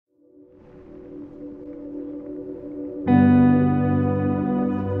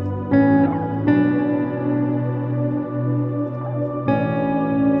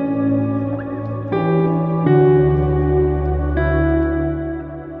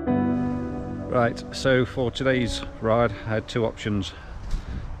Right, so for today's ride I had two options.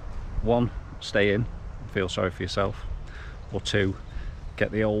 One, stay in, feel sorry for yourself, or two,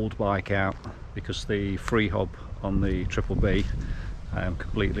 get the old bike out, because the free hub on the Triple B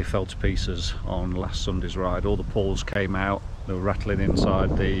completely fell to pieces on last Sunday's ride. All the pulls came out, they were rattling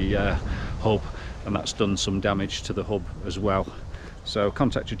inside the hub, and that's done some damage to the hub as well. So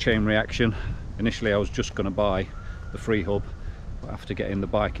contacted Chain Reaction. Initially I was just going to buy the free hub, but after getting the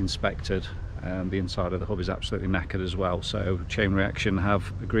bike inspected, the inside of the hub is absolutely knackered as well. So Chain Reaction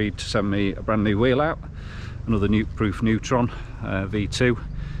have agreed to send me a brand new wheel out, another Nukeproof Neutron V2,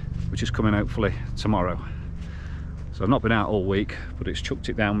 which is coming hopefully tomorrow. So I've not been out all week, but it's chucked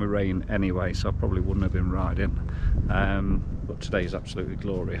it down with rain anyway, so I probably wouldn't have been riding. But today is absolutely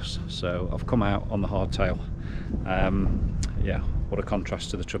glorious. So I've come out on the Hardtail. Yeah, what a contrast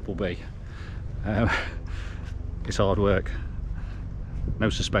to the Triple B. It's hard work.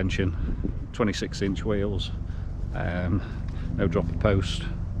 No suspension, 26-inch wheels, no dropper post,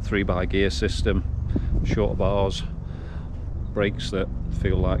 3x gear system, shorter bars, brakes that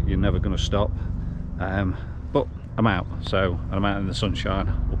feel like you're never going to stop. But I'm out, and I'm out in the sunshine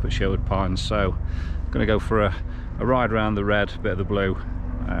up at Sherwood Pines, so I'm going to go for a ride around the red, bit of the blue,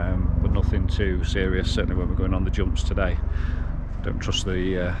 but nothing too serious, certainly when we're going on the jumps today. Don't trust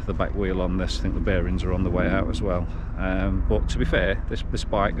the back wheel on this. I think the bearings are on the way out as well. But to be fair, this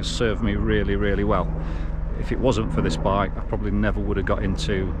bike has served me really, really well. If it wasn't for this bike, I probably never would have got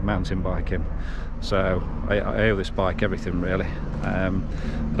into mountain biking. So I owe this bike everything, really. I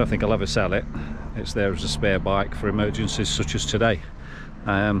don't think I'll ever sell it. It's there as a spare bike for emergencies such as today.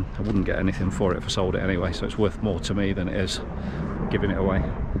 I wouldn't get anything for it if I sold it anyway, so it's worth more to me than it is giving it away.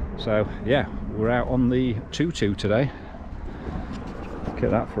 So yeah, we're out on the 2-2 today. Look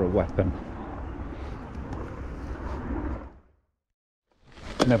at that for a weapon.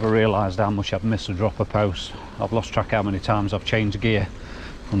 Never realised how much I'd missed a dropper post. I've lost track how many times I've changed gear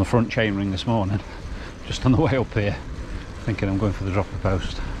on the front chainring this morning, just on the way up here, thinking I'm going for the dropper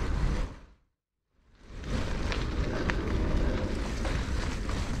post.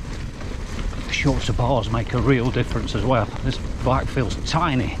 Shorter bars make a real difference as well. This bike feels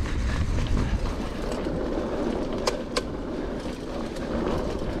tiny.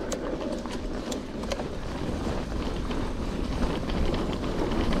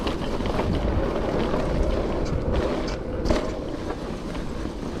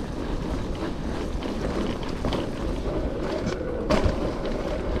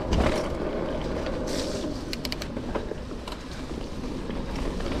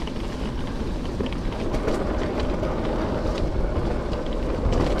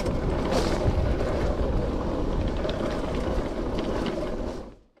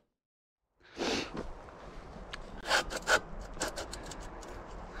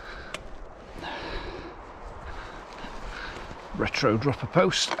 Retro dropper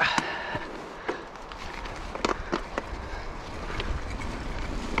post.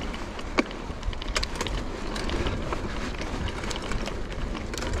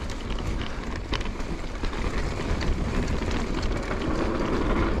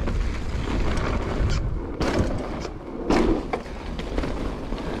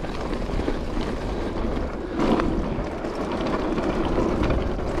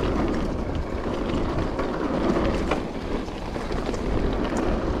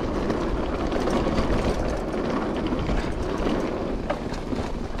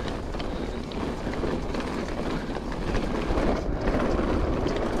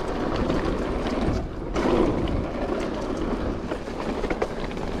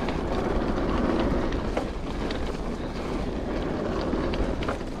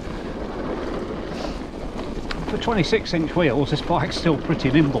 For 26-inch wheels, this bike's still pretty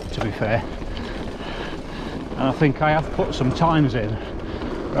nimble, to be fair. And I think I have put some times in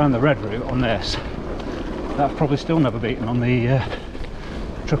around the red route on this that I've probably still never beaten on the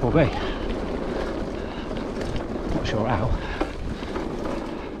Triple B. Not sure how.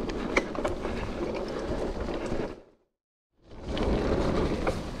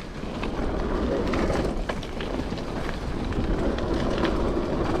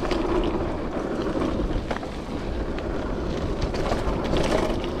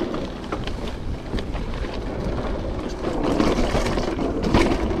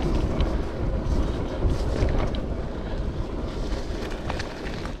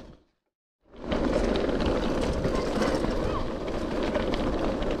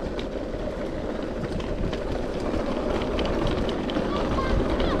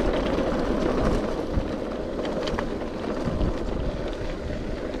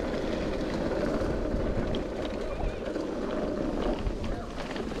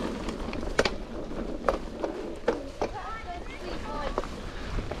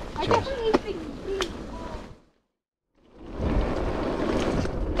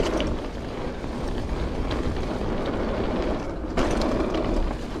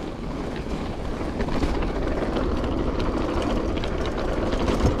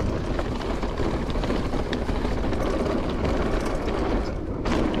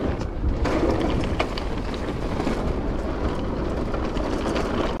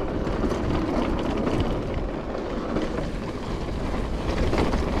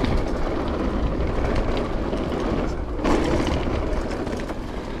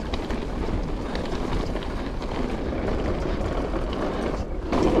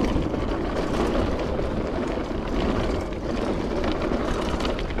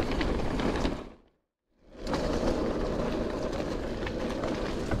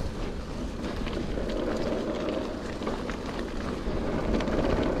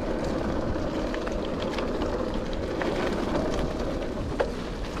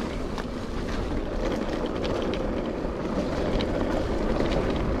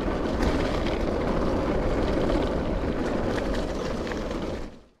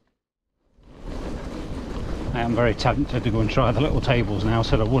 I am very tempted to go and try the little tables now. I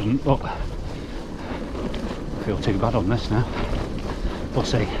said I wouldn't, but I feel too bad on this now. We'll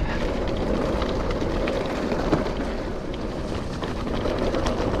see.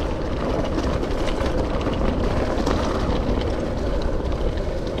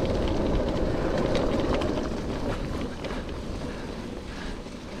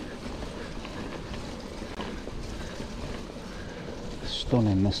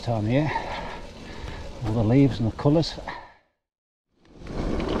 Stunning this time of year, all the leaves and the colours.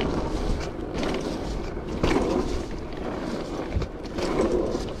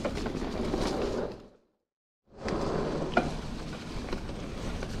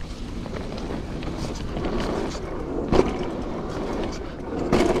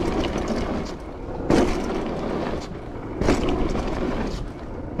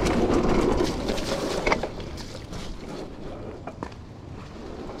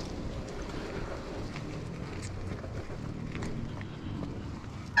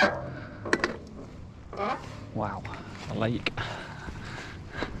 Wow, a lake.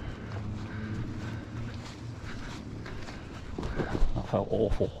 That felt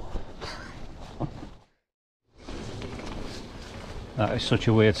awful. That is such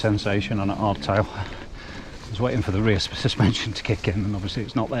a weird sensation on a hardtail. I was waiting for the rear suspension to kick in and obviously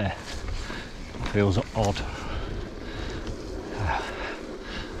it's not there. It feels odd.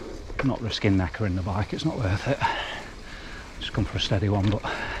 I'm not risking knackering the bike, it's not worth it. Just come for a steady one, but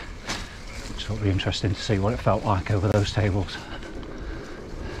it'll be interesting to see what it felt like over those tables.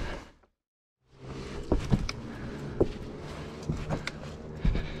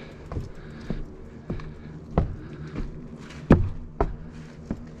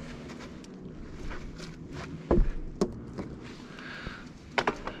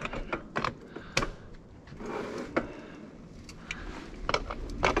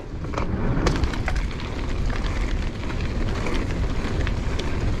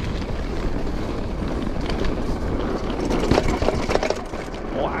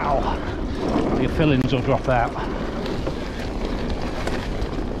 Your fillings will drop out.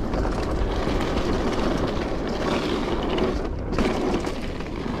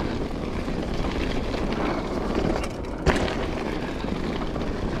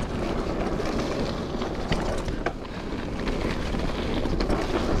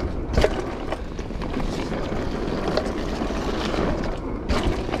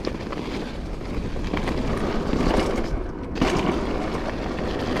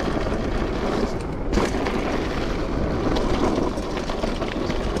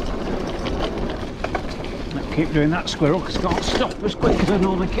 Keep doing that, squirrel, because I can't stop as quick as I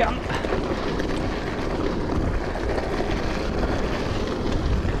normally can.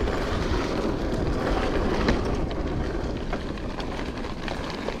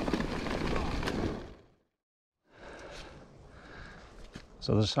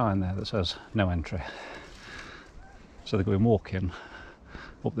 So there's a sign there that says no entry. So they're going walking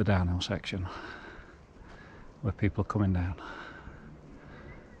up the downhill section where people are coming down.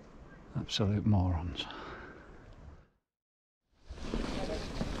 Absolute morons.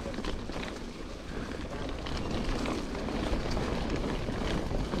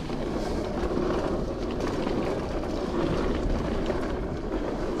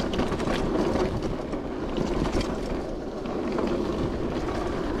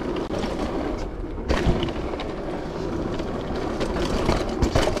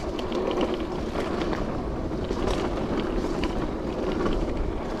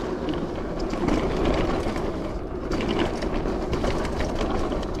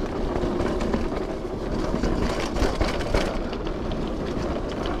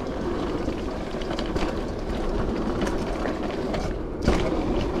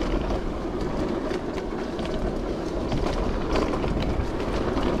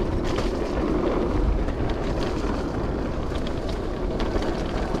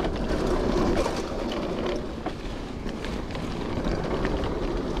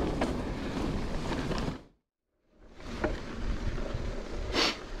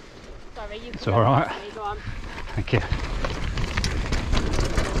 It's all right. Go on. Thank you.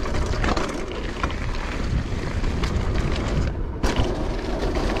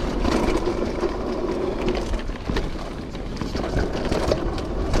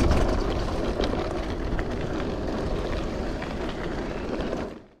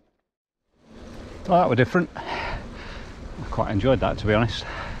 Well, that were different. I quite enjoyed that, to be honest.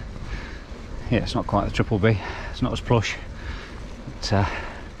 Yeah, it's not quite the Triple B. It's not as plush, but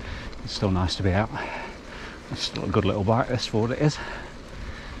it's still nice to be out. It's still a good little bike, this, for what it is.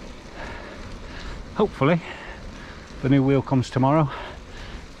 Hopefully the new wheel comes tomorrow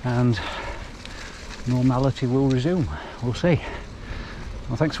and normality will resume. We'll see.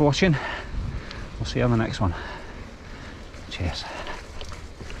 Well, thanks for watching. We'll see you on the next one. Cheers.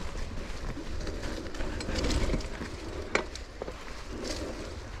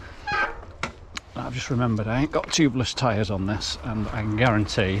 I've just remembered I ain't got tubeless tyres on this, and I can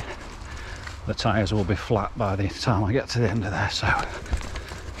guarantee the tyres will be flat by the time I get to the end of there, so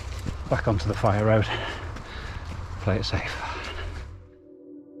back onto the fire road. Play it safe.